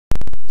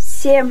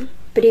Всем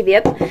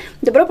привет!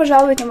 Добро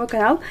пожаловать на мой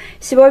канал.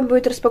 Сегодня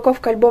будет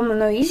распаковка альбома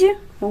NOEASY.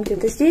 Он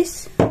где-то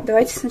здесь.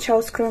 Давайте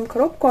сначала скроем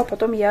коробку, а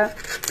потом я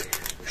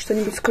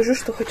что-нибудь скажу,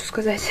 что хочу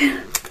сказать.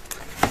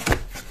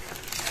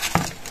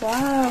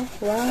 Вау,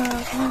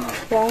 вау,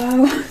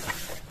 вау.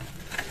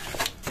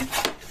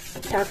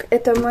 Так,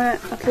 это мы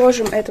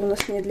отложим. Это у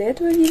нас не для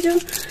этого видео.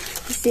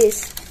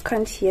 Здесь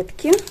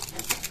конфетки.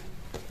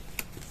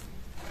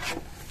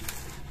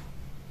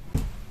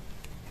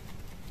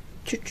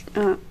 Чуть-чуть...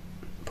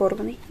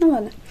 порванный. Ну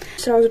ладно.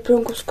 Сразу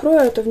пленку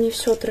вскрою, а то в ней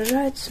все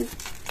отражается.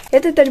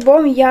 Этот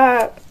альбом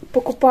я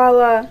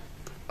покупала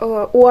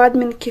у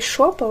админки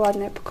шопа.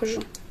 Ладно, я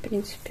покажу. В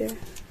принципе.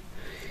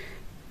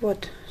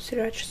 Вот,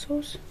 срiracha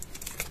соус.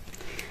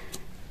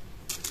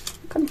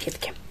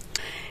 Конфетки.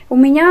 У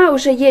меня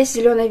уже есть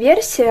зеленая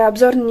версия.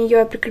 Обзор на нее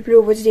я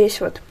прикреплю вот здесь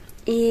вот.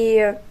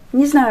 И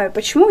не знаю,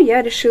 почему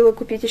я решила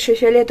купить еще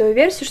фиолетовую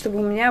версию, чтобы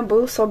у меня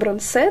был собран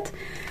сет.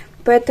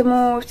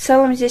 Поэтому в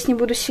целом здесь не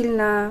буду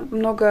сильно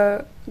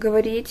много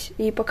говорить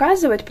и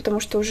показывать, потому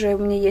что уже у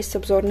меня есть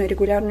обзор на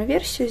регулярную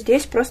версию.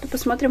 Здесь просто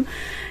посмотрим,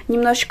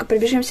 немножечко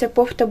пробежимся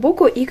по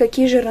фотобуку и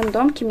какие же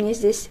рандомки мне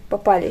здесь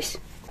попались.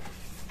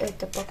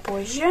 Это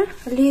попозже.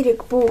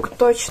 Лирик-бук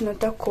точно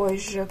такой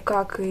же,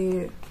 как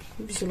и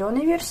в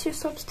зеленой версии,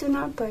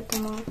 собственно,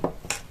 поэтому...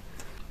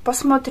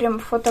 Посмотрим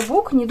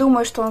фотобук. Не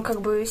думаю, что он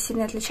как бы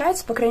сильно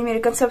отличается. По крайней мере,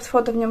 концепт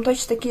фото в нем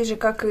точно такие же,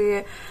 как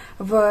и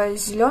в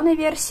зеленой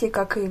версии,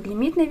 как и в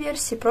лимитной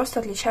версии. Просто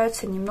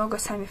отличаются немного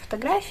сами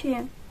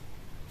фотографии.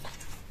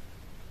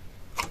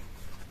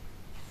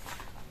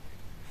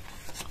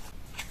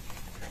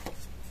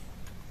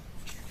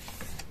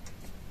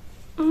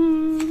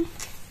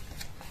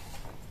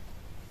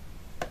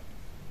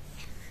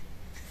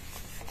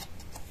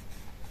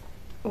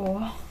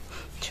 О,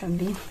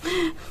 чамби.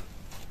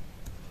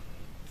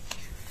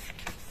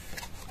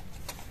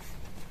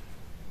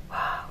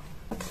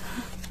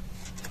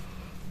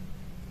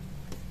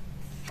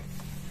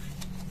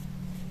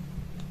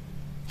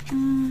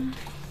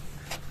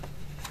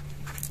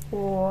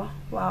 О,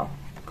 вау,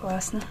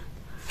 классно.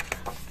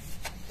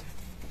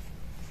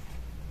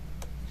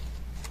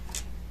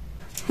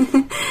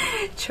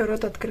 Чё,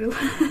 рот открыл?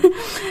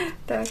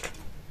 Так.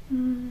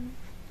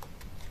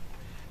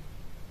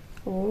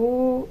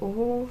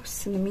 О,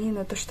 синамин,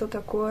 это что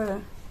такое?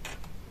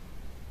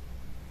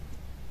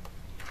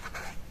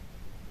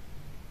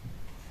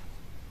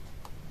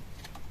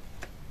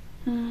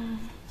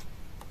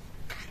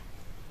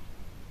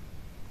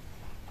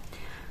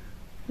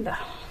 Да.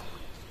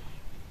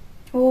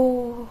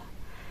 О,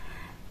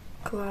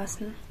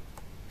 классно.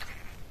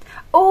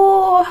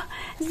 О,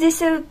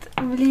 здесь этот,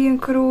 блин,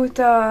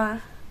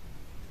 круто.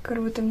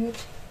 Круто, мне.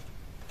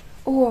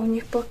 О, у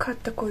них плакат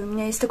такой. У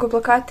меня есть такой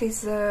плакат из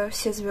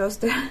 «Все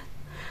звезды».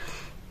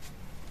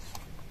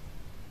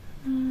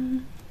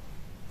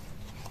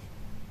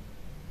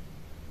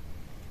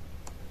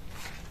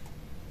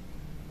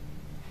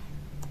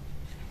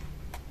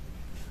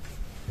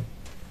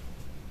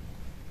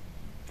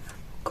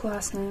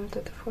 Классная вот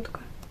эта фотка.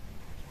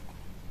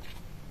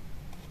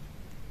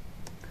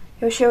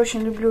 Я вообще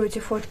очень люблю эти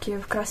фотки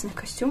в красных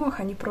костюмах.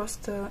 Они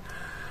просто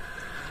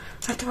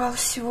отвал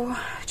всего,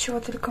 чего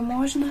только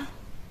можно.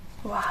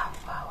 Вау,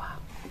 вау,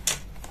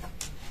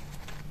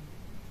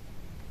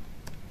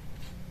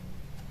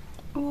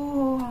 вау.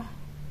 О,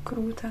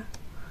 круто.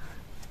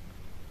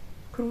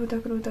 Круто,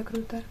 круто,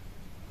 круто.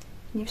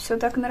 Мне все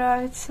так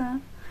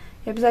нравится.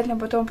 Я обязательно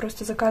потом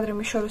просто за кадром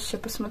еще раз все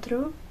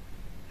посмотрю,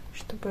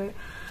 чтобы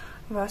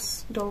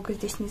вас долго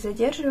здесь не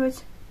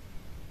задерживать.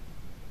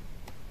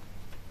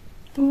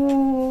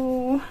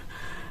 О,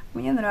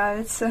 мне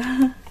нравится.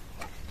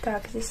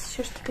 Так, здесь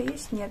еще что-то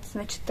есть? Нет,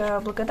 значит,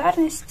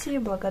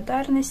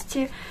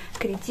 благодарности,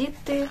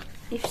 кредиты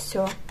и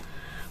все.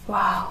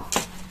 Вау.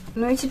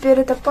 Ну и теперь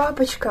эта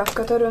папочка, в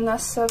которой у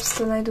нас,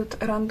 собственно,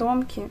 идут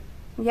рандомки.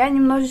 Я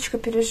немножечко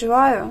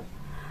переживаю,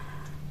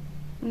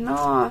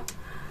 но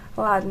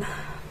ладно.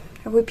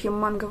 Выпьем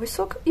манговый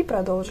сок и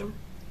продолжим.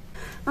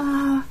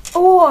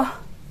 О,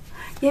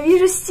 я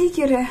вижу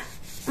стикеры.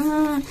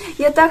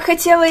 Я так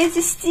хотела эти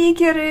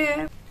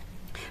стикеры.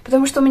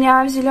 Потому что у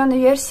меня в зеленой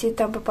версии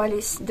там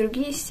попались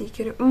другие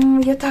стикеры.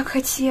 Я так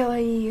хотела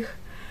их.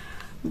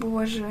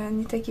 Боже,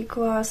 они такие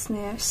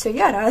классные. Все,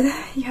 я рада,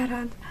 я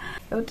рада.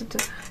 Вот это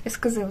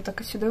СКЗ вот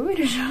так отсюда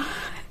вырежу.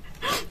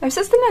 А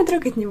все остальное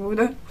трогать не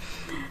буду.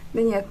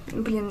 Да нет,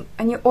 блин,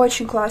 они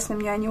очень классные,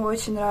 мне они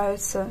очень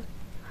нравятся.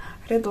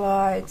 Red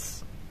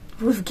Lights.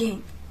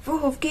 Wolfgang.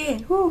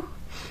 Wolfgang.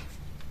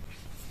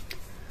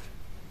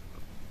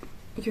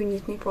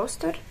 Юнитный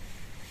постер.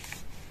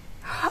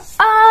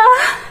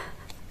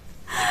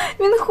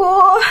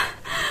 Минхо!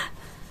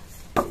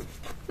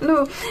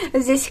 Ну,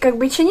 здесь как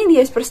бы Чанин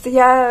есть, просто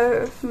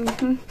я...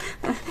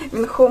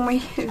 Минхо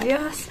мой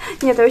вяз.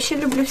 Нет, я вообще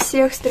люблю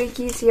всех Stray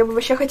Kids. Я бы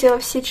вообще хотела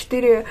все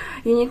 4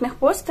 юнитных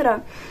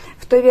постера.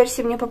 В той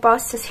версии мне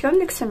попался с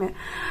Хёнликсами.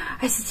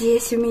 А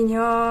здесь у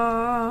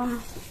меня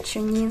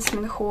Чанин с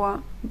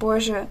Минхо.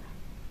 Боже.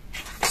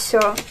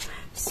 Все.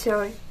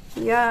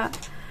 Я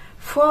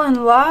fall in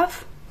love.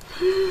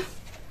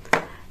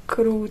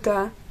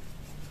 Круто.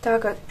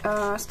 Так,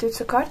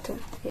 остаются карты.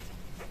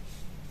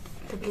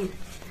 Да, блин.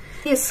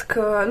 Диск,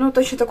 ну,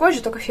 точно такой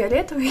же, только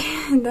фиолетовый,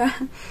 да.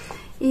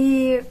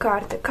 И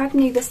карты. Как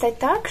мне их достать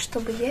так,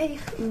 чтобы я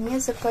их не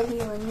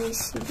запалила ни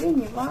себе,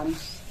 ни вам?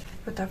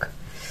 Вот так.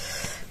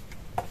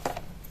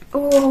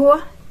 Ого!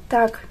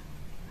 Так.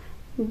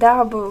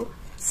 Дабл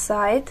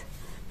сайд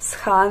с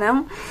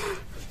ханом.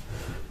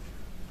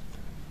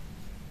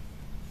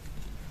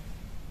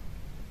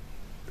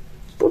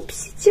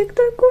 Пупсичек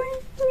такой.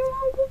 Не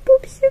могу,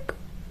 пупсик.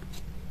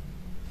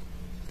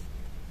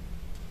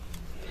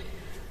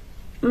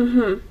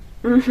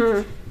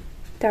 Угу.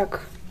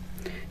 Так.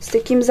 С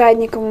таким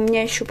задником у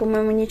меня еще,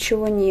 по-моему,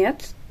 ничего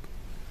нет.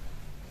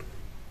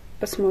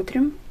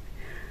 Посмотрим.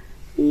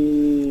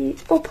 И...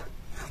 Оп!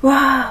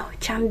 Вау!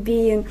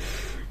 Чанбин!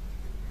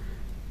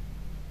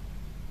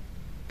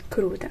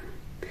 Круто.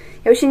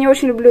 Я вообще не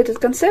очень люблю этот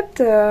концепт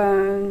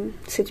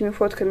с этими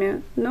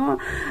фотками, но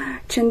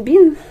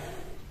Чанбин...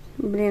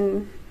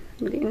 Блин.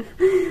 У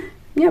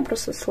меня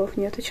просто слов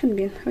нету.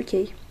 Чанбин.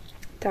 Окей.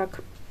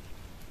 Так.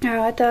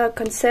 Это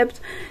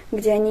концепт,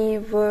 где они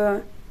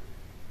в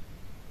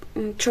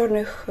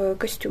черных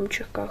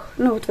костюмчиках.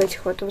 Ну, вот в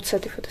этих вот с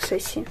этой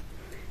фотосессии.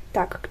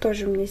 Так, кто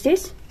же у меня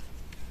здесь?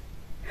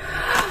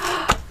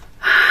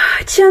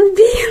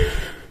 Чанбин!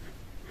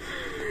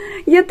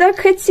 Я так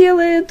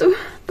хотела эту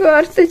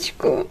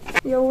карточку.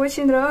 Я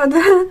очень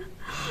рада.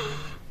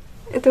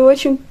 Это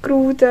очень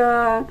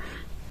круто.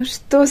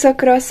 Что за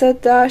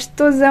красота,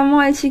 что за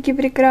мальчики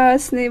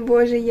прекрасные,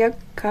 боже, я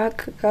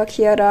как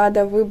я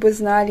рада, вы бы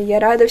знали,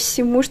 я рада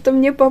всему, что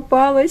мне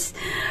попалось.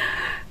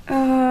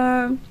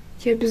 Я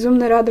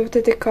безумно рада вот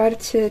этой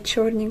карте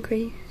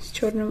черненькой, в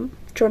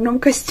черном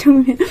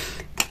костюме.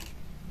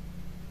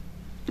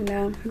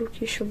 Да,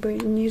 руки еще бы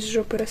не из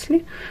жопы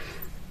росли.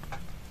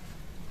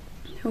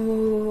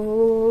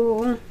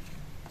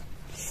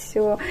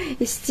 Все,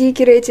 и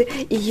стикеры эти,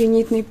 и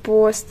юнитный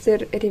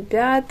постер,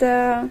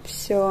 ребята,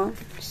 все,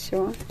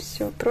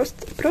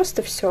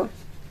 просто все.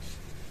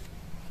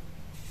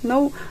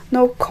 No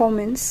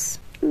comments.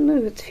 Ну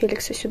и вот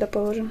Феликса сюда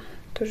положим.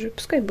 Тоже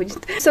пускай будет.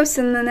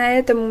 Собственно, на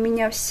этом у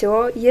меня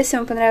все. Если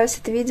вам понравилось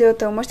это видео,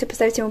 то можете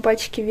поставить ему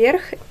пальчики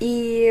вверх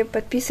и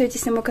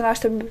подписывайтесь на мой канал,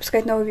 чтобы не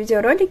пропускать новые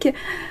видеоролики.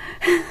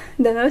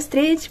 До новых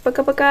встреч.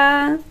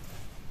 Пока-пока.